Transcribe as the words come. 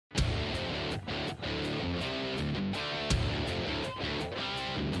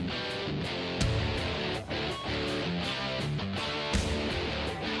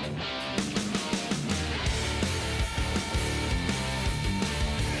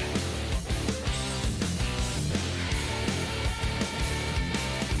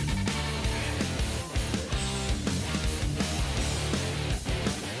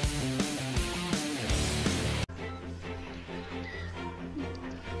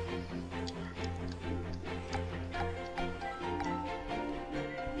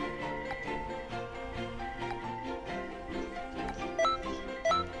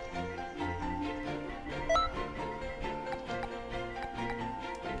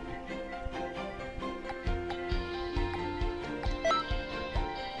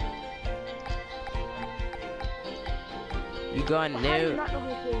You go on How do new. you not know how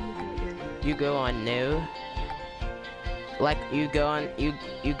to create a new character? You go on new. Like you go on you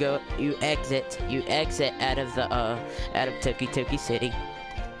exit out of the out of Toki City.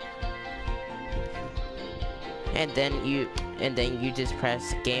 And then you just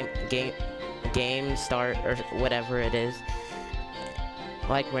press game start or whatever it is.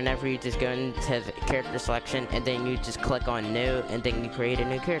 Like whenever you just go into the character selection and then you just click on new and then you create a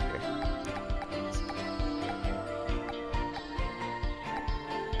new character.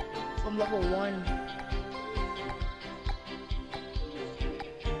 From level 1.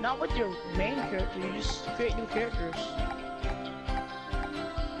 Not with your main character, you just create new characters.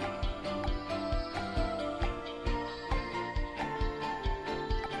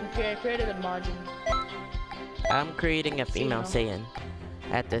 Okay, I created a Majin. I'm creating a female Saiyan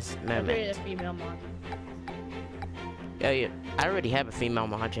at this I moment. created a female Majin. Oh yeah, I already have a female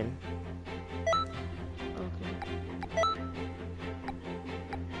Majin. Okay.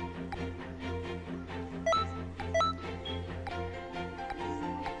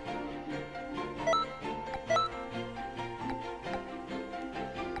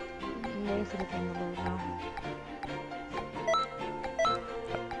 I'm waiting for the game to load now.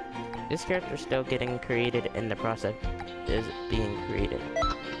 This character's still getting created and the process is being created.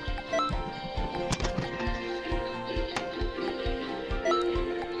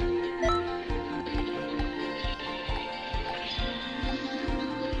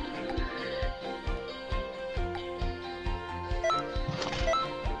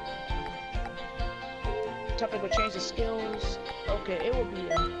 Topic will change the skills. Okay, it will be,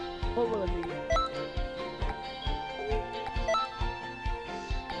 what will it be?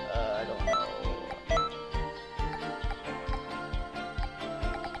 I don't know.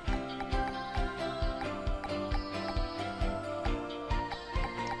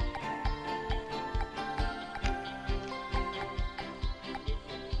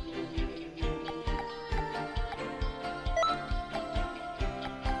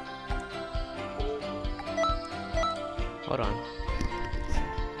 Hold on.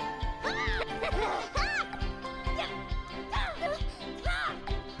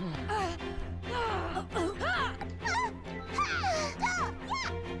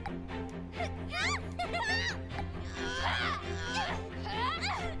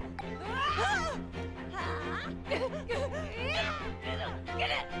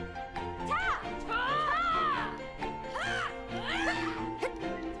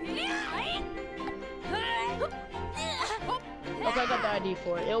 Okay, I got the ID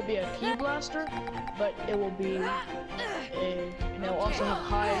for it. It'll be a key blaster, but it will be a, and it'll also have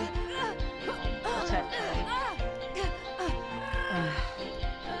high attack.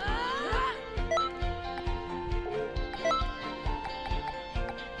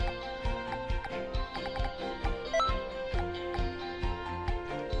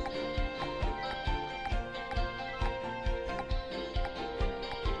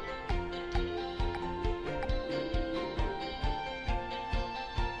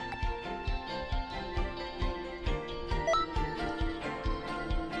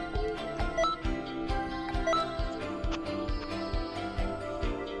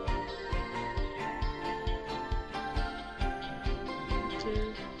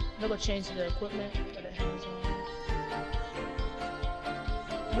 I'm gonna change the equipment that it has on.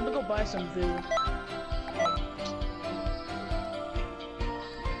 I'm gonna go buy some Boo.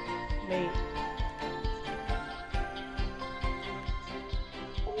 Mate.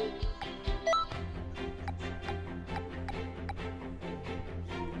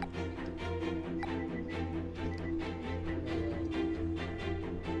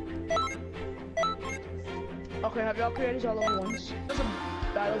 Okay, have y'all created y'all level 1s? There's some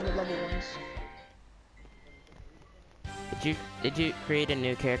battles with level 1s. Did you create a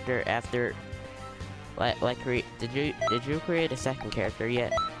new character after did you create a second character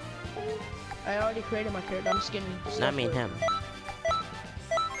yet? I already created my character. I'm just getting No, I mean him.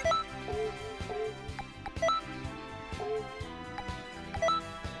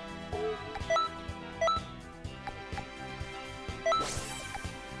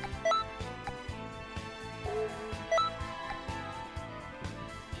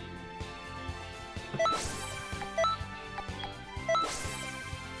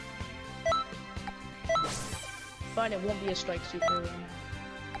 Fine, it won't be a strike super.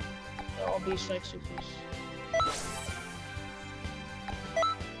 It'll all be strike supers.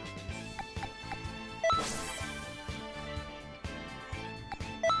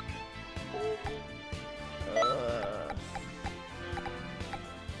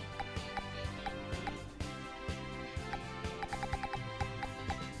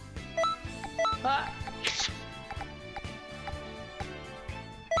 Ah!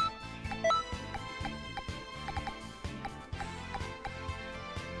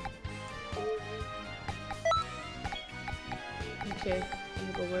 Okay, let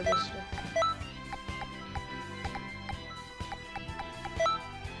me go wear this stuff.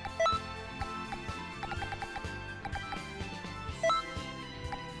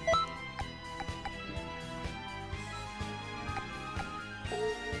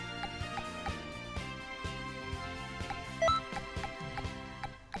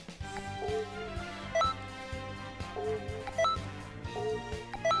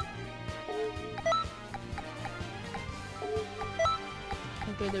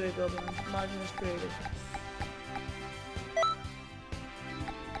 Okay, there we go, man. Margin is created.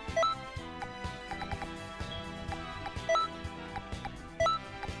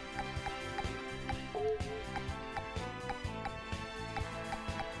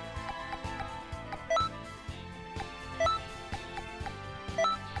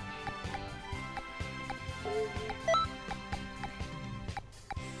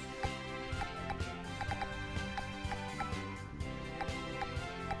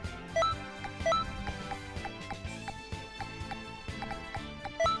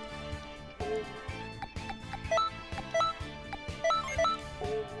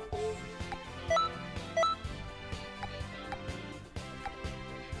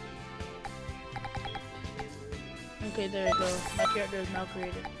 Okay, there we go. My character is now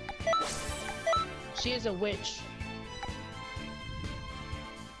created. She is a witch.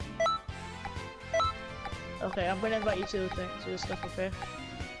 Okay, I'm gonna invite you to the stuff, okay?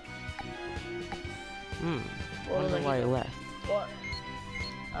 I wonder why you left. What?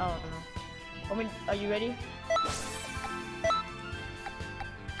 I don't know. I mean, are you ready?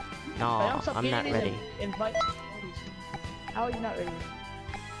 No, I'm not ready. Invite. How are you not ready?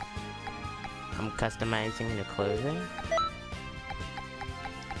 I'm customizing the clothing.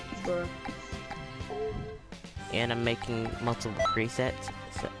 Bruh. And I'm making multiple presets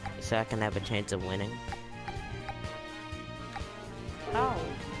so I can have a chance of winning. How?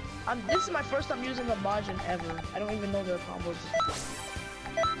 This is my first time using a Majin ever. I don't even know their combos.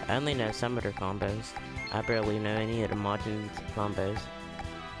 I only know some of their combos. I barely know any of the Majin's combos.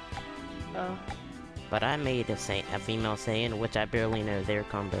 But I made a female Saiyan, which I barely know their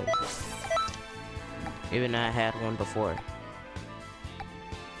combos. Even though I had one before.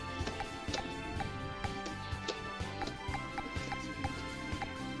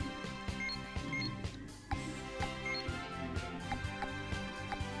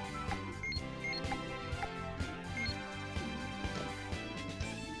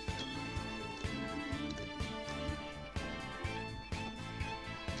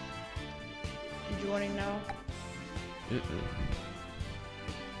 You joining now?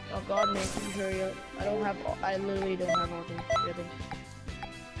 Oh god, man, can you hurry up? I literally don't have all the ribbon.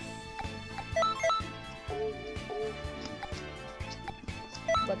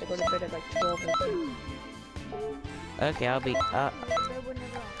 I'm about to go to bed at like 12 or something. Okay, I'll be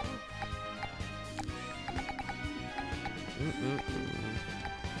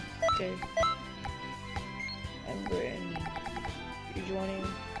Okay. And Britain, you joining?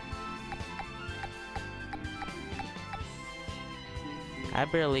 I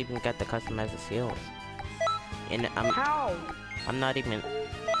barely even got to customize the seals. And How? I'm not even,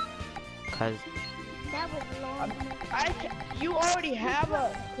 cause That was long. You already have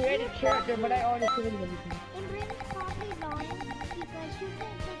a created character, but I already created everything. And Bryn's probably lying because you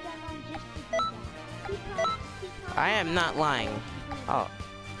can't take that long just to do that. Because I am not lying. Oh,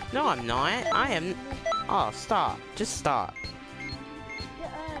 no, I'm not. I am. Oh, stop. Just stop.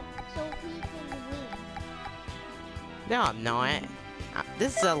 so he can win. No, I'm not.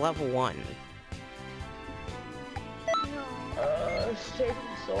 This is a level 1. No. It's taking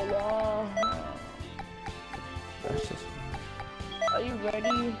so long. That's just. Are you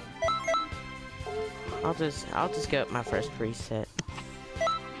ready? I'll just get my first preset.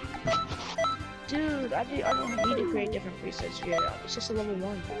 Dude, I don't need to create different presets yet. It's just a level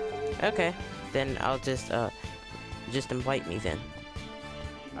 1. Okay, then I'll just invite me then.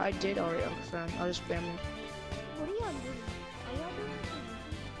 I did already, fam. I'll just spam it. What are y'all doing? Are y'all doing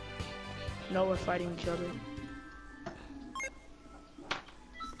something? No, we're fighting each other.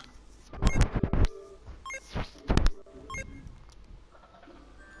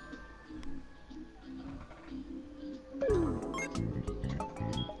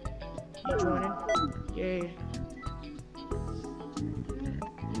 You joining? Yay.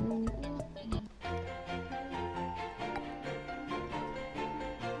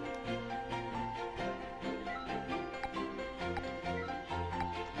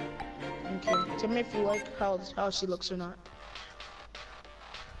 Okay, tell me if you like how she looks or not.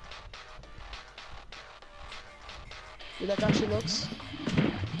 You like how she looks?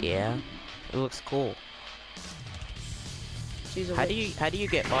 Yeah, it looks cool. She's a How witch. do you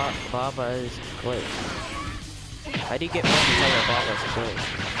get Baba's glue? How do you get Baba's glue?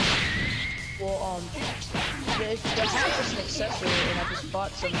 Well, the hat is an accessory, and I just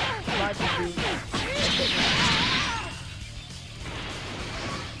bought some magic glue.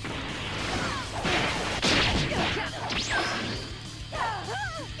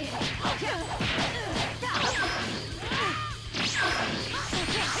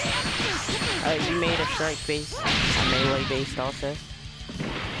 You made a strike base, a melee based also.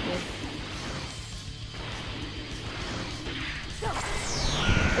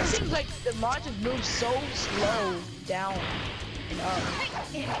 It seems like the mod just moves so slow down and up.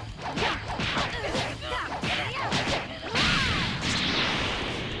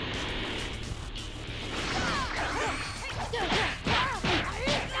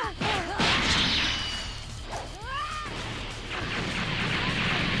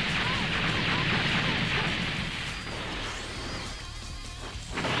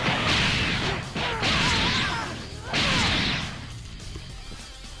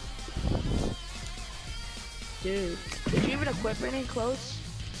 Dude, did you even equip any clothes?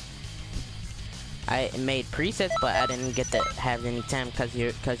 I made presets, but I didn't get to have any time because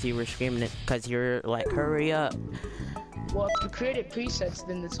you were screaming it, because you're like, hurry up. Well, if you created presets,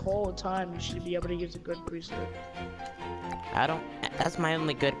 then this whole time you should be able to use a good preset. I don't, that's my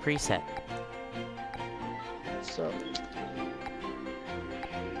only good preset. So.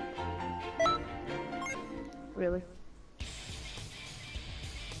 Really?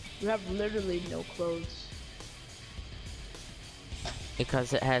 You have literally no clothes.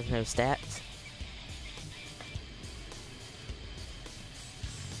 Because it has no stats.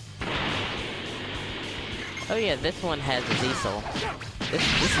 Oh yeah, this one has a Z-Soul. This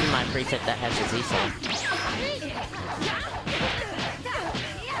is my preset that has a Z-Soul.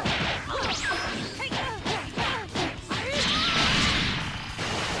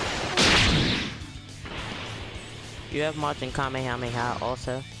 You have March and Kamehameha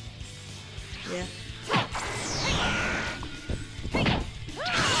also? Yeah.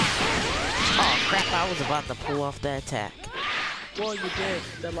 Oh crap, I was about to pull off the attack. Well, you did.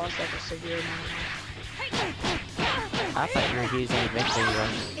 That lost like a severe amount. I thought you were using Victory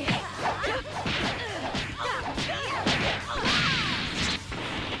Rush.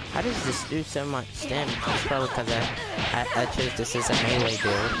 How does this do so much damage? It's probably because I chose this as a melee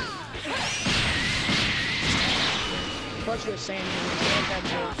build. Plus you're saying you have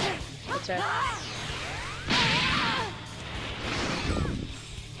more attack.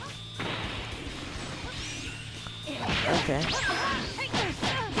 Okay.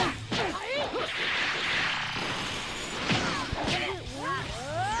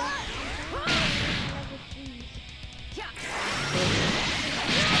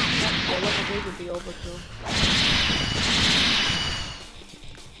 Would be overkill.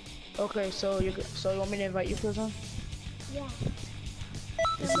 Okay, so you want me to invite you, Prison? Yeah.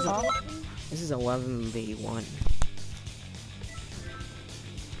 This is 11v1.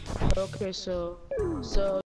 Okay, so